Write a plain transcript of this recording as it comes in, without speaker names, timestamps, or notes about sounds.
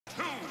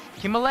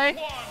Chimolé?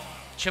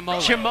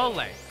 Chimolé.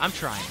 Chimolé. I'm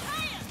trying.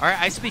 All right,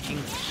 I speak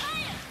English.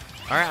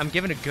 All right, I'm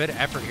giving a good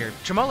effort here.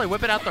 Chimolé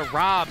whipping out the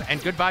R.O.B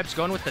and Good Vibes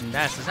going with the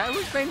Ness. Is that who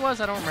his main was?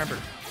 I don't remember.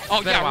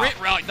 Oh,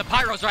 yeah, the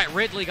Pyro's right.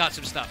 Ridley got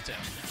some stuff, too.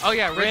 Oh,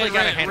 yeah, Ridley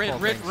got a handful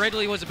of things.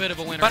 Ridley was a bit of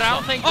a winner. But I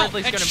don't think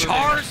Ridley's going to move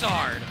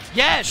Charizard.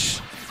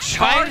 Yes!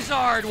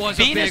 Charizard was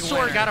a big winner.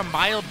 Venusaur got a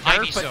mild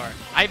nerf. Ivysaur.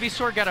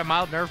 Ivysaur got a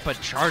mild nerf, but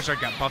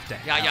Charizard got buffed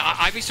at. Yeah,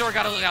 Ivysaur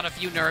got a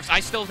few nerfs. I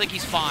still think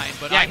he's fine.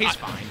 But yeah, he's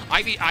fine.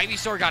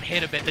 Ivysaur got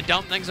hit a bit. The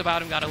dumb things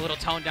about him got a little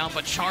toned down,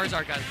 but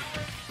Charizard got...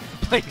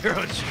 Play your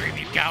own stream,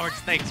 you cowards.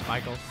 Thanks,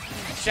 Michael.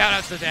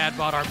 Shoutouts to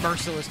Dadbot, our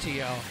merciless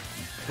TO.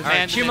 All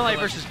right, Chimolé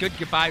versus Good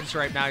Vibes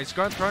right now. He's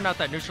throwing out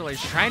that neutral.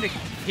 He's trying to...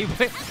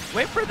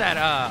 Wait for that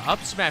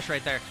up smash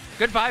right there.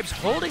 Good Vibes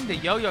holding the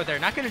yo-yo there.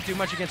 Not going to do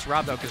much against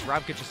R.O.B, though, because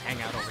R.O.B could just hang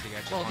out over the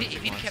edge. Well,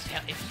 if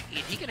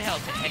he can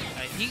help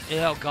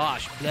oh,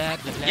 gosh. Blah,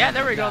 blah, blah, yeah,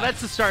 there we go. That's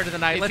the start of the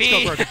night. Let's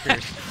go, Broken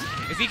Fierce.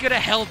 If he could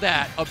have held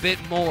that a bit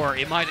more,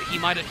 he would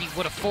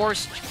have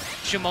forced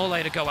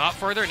Chimolé to go out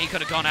further, and he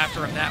could have gone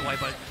after him that way.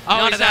 But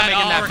none of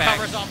that.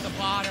 Recovers off the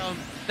bottom.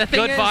 The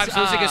thing Good Vibes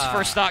losing his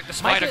first stock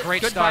despite a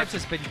great start. Good Vibes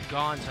has been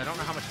gone, so I don't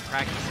know how much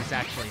practice he's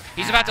actually had.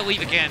 He's about to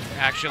leave again,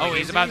 actually. Oh,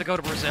 he's about to go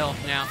to Brazil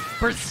now.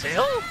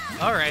 Brazil?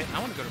 All right, I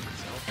want to go to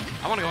Brazil.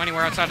 I want to go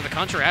anywhere outside of the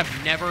country. I've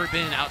never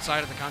been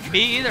outside of the country.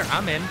 Me either.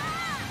 I'm in.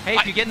 Hey,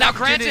 if you get an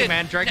opportunity,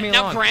 man, drag me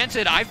along. Now,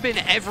 granted, I've been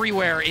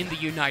everywhere in the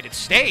United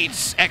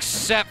States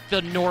except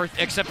the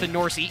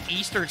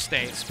northeastern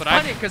states. But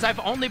funny, because I've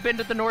only been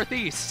to the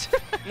Northeast.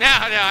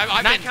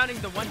 I'm not counting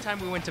the one time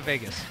we went to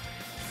Vegas.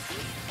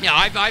 Yeah,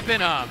 I've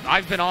been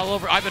all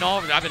over. I've been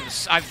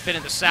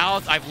in the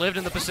South. I've lived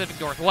in the Pacific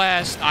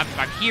Northwest.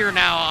 I'm here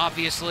now,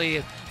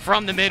 obviously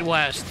from the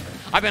Midwest.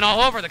 I've been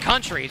all over the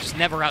country, just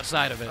never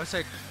outside of it. I was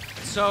like,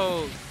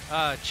 so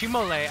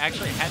Chimolé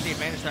actually had the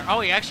advantage there.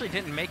 Oh, he actually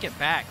didn't make it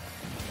back.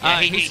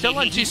 Yeah, he's still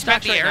on he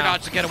spent the air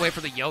dodge to get away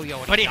from the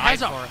yo-yo, but he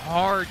has a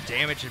hard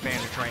damage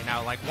advantage right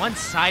now. Like one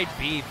side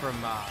B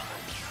from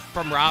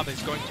R.O.B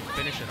is going to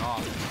finish it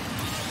off.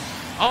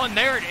 Oh, and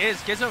there it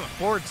is. Gives him a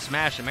forward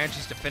smash and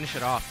manages to finish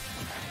it off.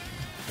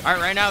 All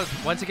right, right now,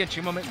 once again,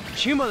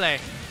 Chimolé.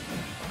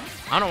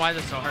 I don't know why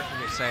this is so hard for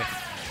me to say.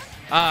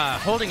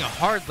 Holding a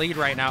hard lead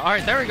right now. All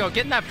right, there we go.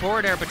 Getting that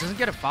forward air, but doesn't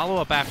get a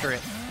follow-up after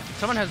it.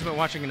 Someone hasn't been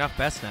watching enough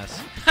Best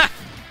Ness.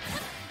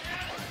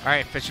 All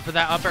right, fishing for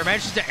that up air.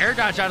 Manages to air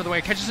dodge out of the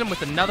way. Catches him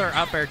with another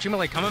up air.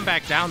 Chimolé coming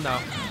back down, though.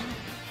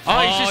 Oh,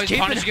 he's just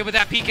punishing it with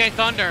that PK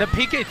Thunder. The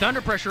PK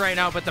Thunder pressure right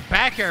now, but the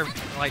back air,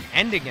 like,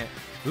 ending it.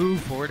 Ooh,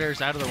 forward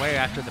air's out of the way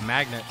after the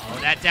magnet. Oh,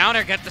 that down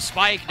air, get the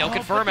spike. No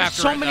confirm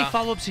after so many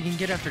follow-ups he can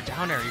get after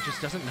down air. He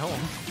just doesn't know them.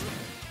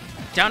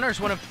 Down air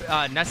is one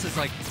of Ness's,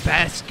 like,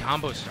 best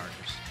combo starters.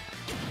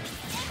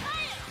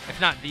 If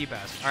not the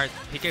best. All right,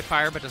 PK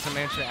fire, but doesn't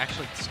manage to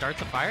actually start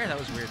the fire? That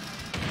was weird.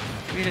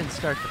 We didn't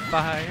start the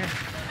fire.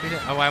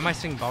 Oh, why am I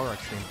singing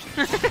Balrog's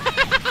theme?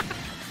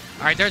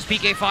 All right, there's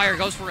PK fire.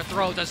 Goes for a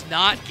throw. Does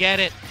not get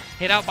it.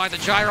 Hit out by the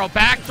gyro.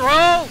 Back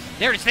throw.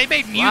 There it is. They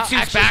made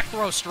Mewtwo's back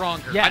throw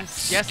stronger.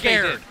 Yes, I'm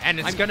scared. They did. And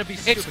it's going to be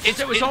stupid.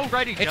 It was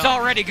already good. It's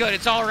already good.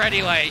 It's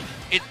already like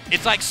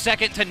it's like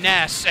second to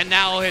Ness, and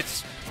now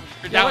it's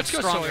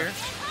stronger.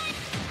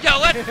 Yo,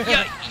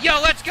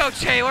 let's go,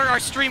 Taylor. Our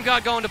stream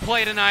god going to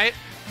play tonight.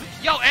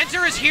 Yo,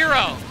 enter his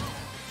hero.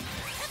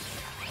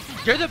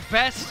 You're the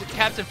best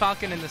Captain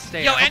Falcon in the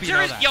state. Yo,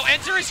 enter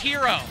his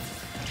hero.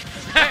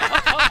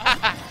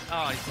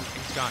 Oh,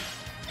 he's gone.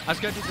 I was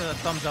going to do the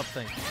thumbs up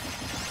thing.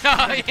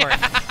 Oh, yeah.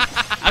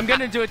 I'm going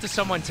to do it to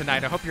someone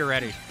tonight. I hope you're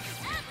ready.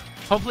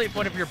 Hopefully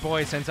one of your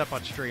boys ends up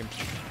on stream.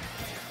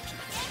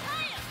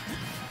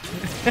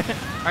 All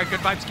right, Good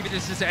Vibes. Give me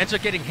this. Ends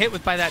up getting hit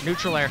with by that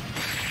neutral air.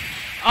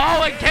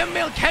 Oh, and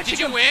Kemmill catching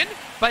him. Did you win?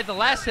 By the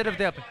last hit of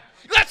the up.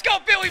 Let's go,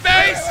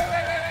 VYBZ!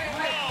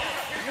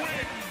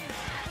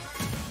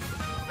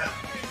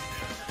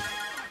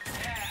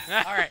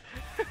 All right.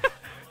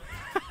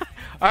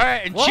 All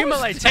right, and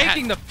Chimolé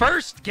taking the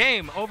first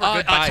game over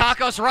Good Vibes.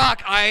 Tacos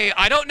Rock.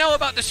 I don't know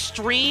about the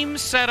stream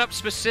setup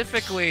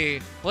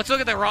specifically. Let's look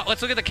at the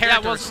characters. Yeah,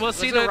 we'll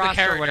see the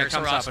roster when it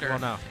comes up, and we'll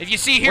know. If you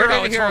see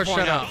Hero, it's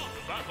 4.0.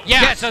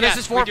 Yeah, so this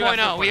is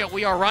 4.0.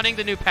 We are running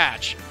the new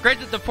patch.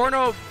 Granted, the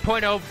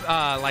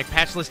 4.0 like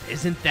patch list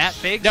isn't that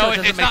big, no, so it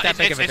doesn't make that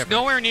big of a difference. It's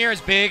nowhere near as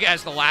big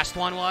as the last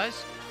one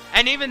was.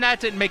 And even that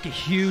didn't make a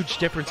huge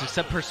difference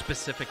except for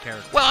specific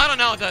characters. Well, I don't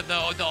know.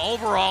 The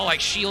overall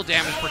like shield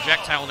damage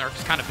projectile nerf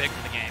is kind of big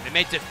for the game. It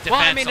made defense. Well,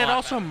 I mean, it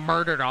also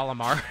murdered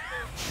Olimar.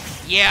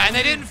 Yeah, and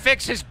they didn't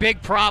fix his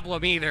big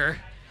problem either.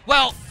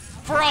 Well,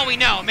 for all we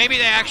know, maybe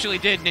they actually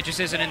did, and it just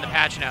isn't in the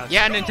patch notes.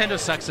 Yeah, Nintendo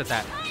sucks at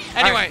that.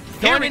 Anyway,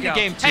 going into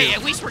game 2. Hey,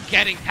 at least we're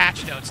getting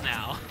patch notes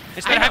now.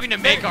 Instead of having to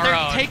make our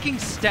own. They're taking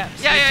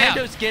steps. Yeah,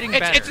 Nintendo's getting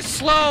better. It's a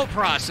slow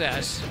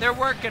process. They're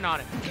working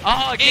on it.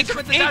 Oh, it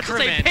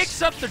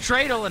picks up the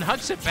dreidel and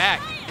hugs it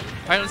back.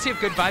 All right, let's see if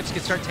Good Vibes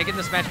can start taking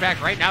this match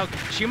back. Right now,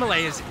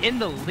 Chimolé is in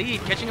the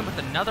lead, catching him with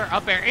another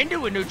up air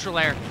into a neutral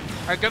air.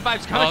 All right, Good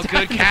Vibes coming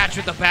down. Good catch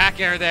with the back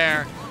air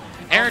there.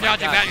 Air Oh my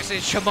dodging God. back. You see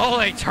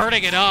Chimolé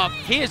turning it up.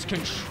 He is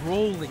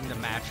controlling the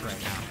match right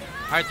now.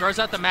 All right, throws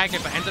out the magnet,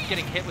 but ends up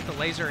getting hit with the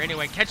laser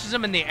anyway. Catches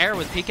him in the air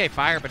with PK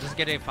Fire, but doesn't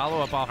get any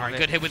follow-up off All of right, it.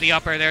 good hit with the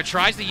up air there.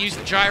 Tries to use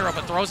the gyro,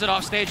 but throws it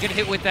off stage. Get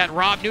hit with that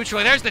R.O.B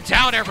neutral. There's the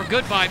down air for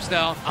good vibes,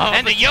 though. Oh,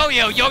 and the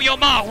yo-yo, Yo-Yo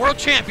Ma, world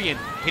champion.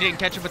 He didn't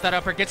catch him with that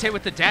upper. Gets hit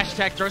with the dash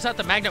attack. Throws out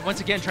the magnet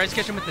once again. Tries to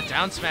catch him with the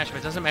down smash,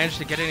 but doesn't manage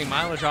to get any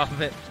mileage off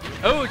of it.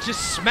 Oh,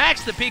 just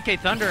smacks the PK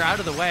Thunder out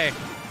of the way.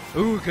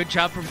 Ooh, good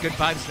job from Good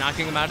Vibes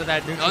knocking him out of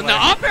that neutral. And the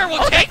up air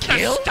will take the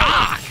kill?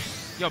 stock.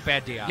 Yo,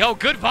 bad DI. Yo,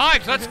 good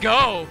vibes. Let's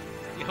go.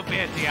 Yo,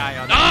 bad DI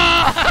on that.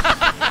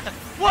 Ah!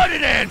 What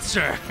an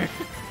answer!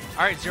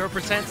 All right,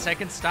 0%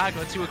 second stock.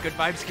 Let's see what Good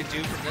Vibes can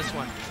do from this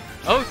one.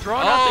 Oh,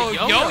 throwing out the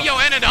yo-yo. Yo-yo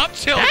and an up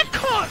tilt. That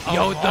caught a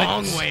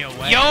long way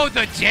away. Yo,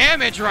 the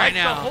damage right Like,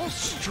 now. the whole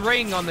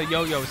string on the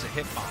yo-yo is a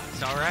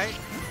hitbox, all right?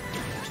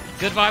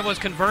 Good vibe was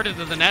converted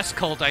to the Ness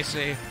cult, I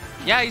see.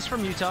 Yeah, he's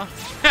from Utah.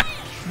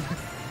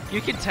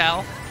 You can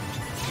tell.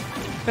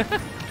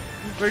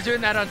 We're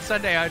doing that on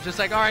Sunday. I was just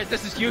like, all right,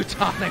 this is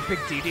Utah. And I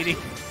picked DDD.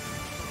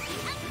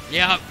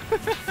 Yeah.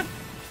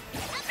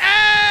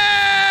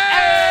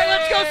 Hey,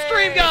 let's go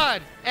Stream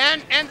God.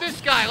 And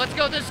this guy. Let's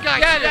go this guy,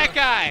 Yeah, too. that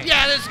guy.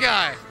 Yeah, this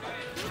guy.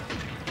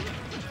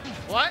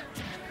 What?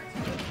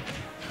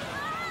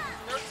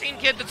 13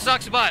 kid that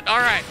sucks butt. All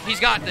right, he's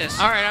got this.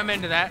 All right, I'm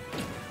into that.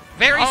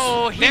 Very,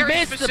 he very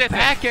missed specific. the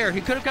back air.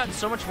 He could have gotten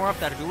so much more off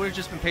that. If he would have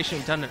just been patient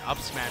and done an up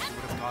smash, he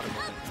would have caught him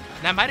with it.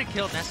 And that might have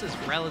killed. Ness is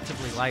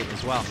relatively light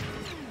as well.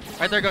 All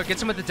right, there we go.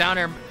 Gets him with the down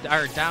air,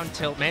 or down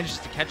tilt. Manages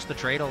to catch the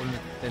dreidel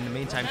in the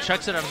meantime.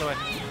 Chucks it out of the way.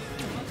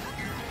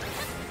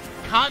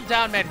 Calm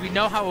down, man. We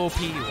know how OP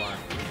you are.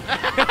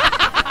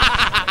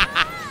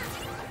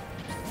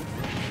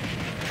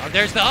 Oh,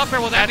 there's the upper.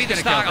 Will that be the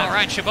That's gonna stock? kill that. All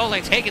right,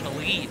 Chimolé taking the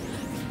lead.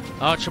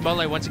 Oh,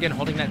 Chimolé once again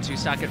holding that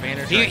 2-stock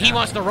advantage. He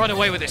wants to run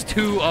away with his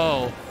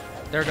 2-0.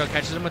 There we go.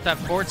 Catches him with that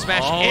forward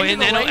smash. Oh, into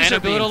and the then laser a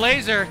beam. little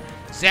laser.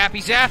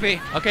 Zappy, zappy.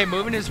 Okay,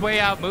 moving his way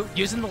out,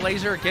 using the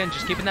laser again,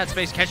 just keeping that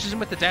space. Catches him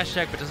with the dash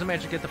attack, but doesn't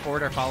manage to get the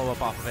forward air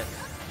follow-up off of it.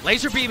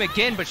 Laser beam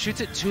again, but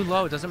shoots it too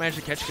low. Doesn't manage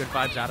to catch Good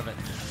Vibes out of it.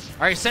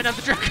 All right, setting up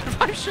the drop. Good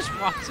Vibes just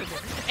walks in there.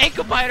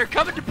 Ankle biter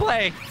coming to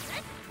play.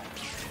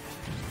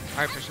 All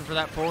right, pushing for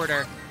that forward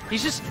air.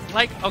 He's just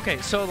like, okay,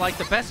 so like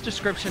the best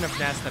description of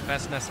Ness, the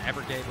best Ness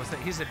ever gave, was that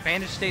he's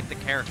advantage state the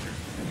character.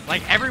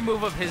 Like every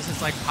move of his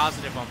is like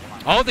positive on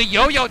block. Oh, the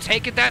yo-yo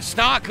taking that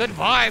stock. Good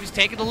vibes,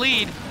 taking the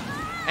lead.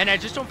 And I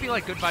just don't feel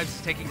like Good Vibes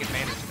is taking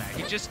advantage of that.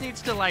 He just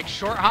needs to like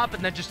short hop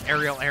and then just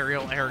aerial.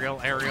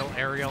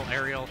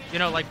 You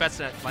know, like best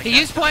net. Like He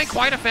is playing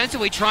quite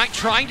offensively, trying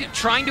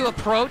to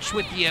approach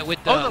with the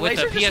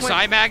laser just PSI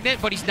went- magnet,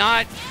 but he's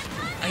not.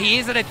 He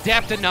isn't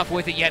adept enough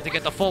with it yet to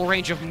get the full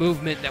range of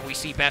movement that we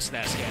see best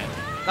Ness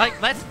get.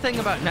 Like that's the thing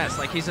about Ness.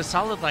 Like he's a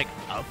solid like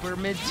upper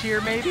mid tier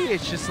maybe.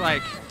 It's just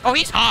like Oh,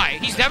 he's high.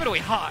 He's definitely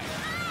high.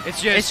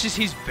 It's just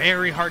he's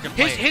very hard to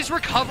play. his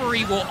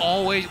recovery will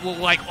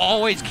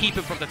always keep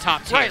him from the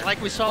top tier. Right,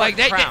 like we saw like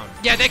with Crown.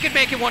 they could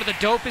make him one of the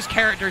dopest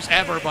characters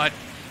ever, but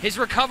his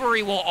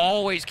recovery will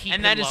always keep him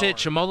and that is lower. it.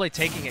 Chimolé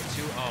taking it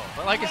 2-0.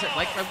 But like I said,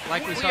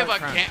 like we saw with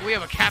Crown. We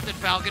have a Captain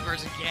Falcon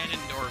versus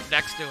Ganon or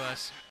next to us.